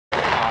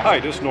Hi,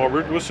 this is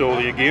Norbert with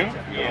Zoli again.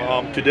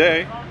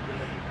 Today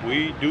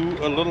we do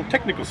a little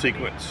technical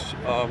sequence.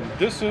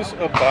 This is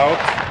about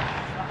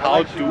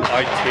how do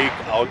I take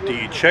out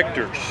the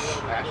ejectors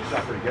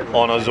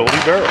on a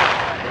Zoli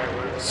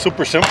barrel.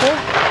 Super simple,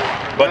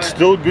 but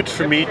still good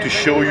for me to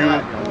show you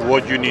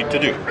what you need to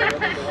do.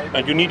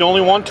 And you need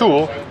only one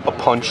tool, a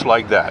punch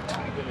like that.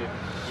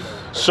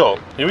 So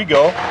here we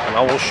go, and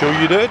I will show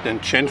you that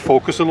and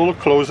focus a little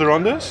closer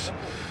on this.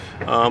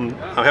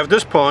 I have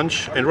this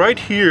punch, and right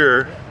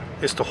here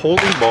is the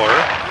holding bar,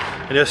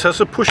 and this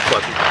has a push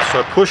button.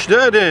 So I push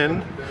that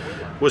in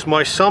with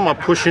my thumb. I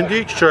push in the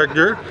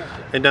ejector,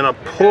 and then I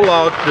pull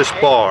out this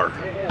bar.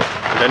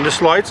 And then this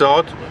slides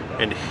out,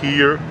 and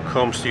here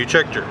comes the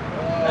ejector.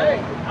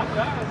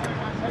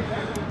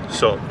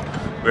 So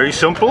very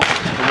simple.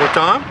 One more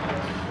time.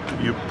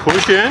 You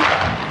push in,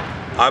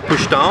 I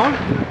push down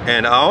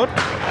and out,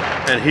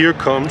 and here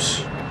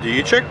comes the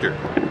ejector.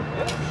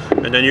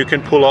 And then you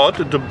can pull out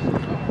the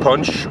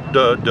punch,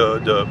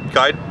 the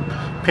guide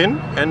pin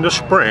and the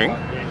spring.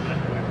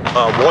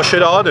 Wash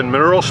it out in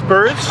mineral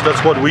spirits,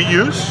 that's what we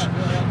use.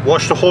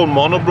 Wash the whole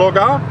monoblock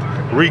out,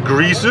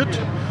 re-grease it,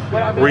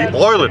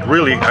 re-oil it,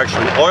 really,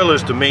 actually. Oil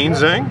is the main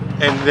thing.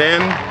 And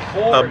then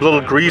a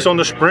little grease on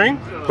the spring,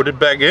 put it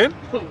back in,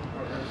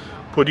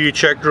 put the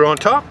ejector on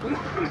top,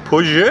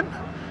 push in,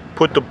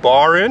 put the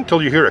bar in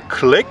till you hear a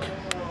click,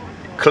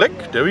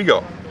 click, there we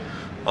go.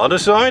 Other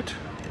side,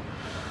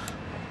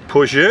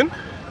 push in,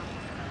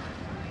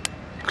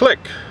 click.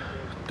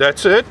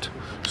 That's it.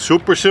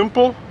 Super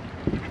simple.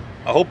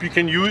 I hope you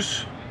can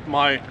use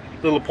my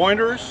little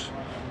pointers.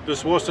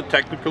 This was the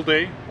technical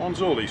day on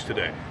Zoli's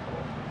today.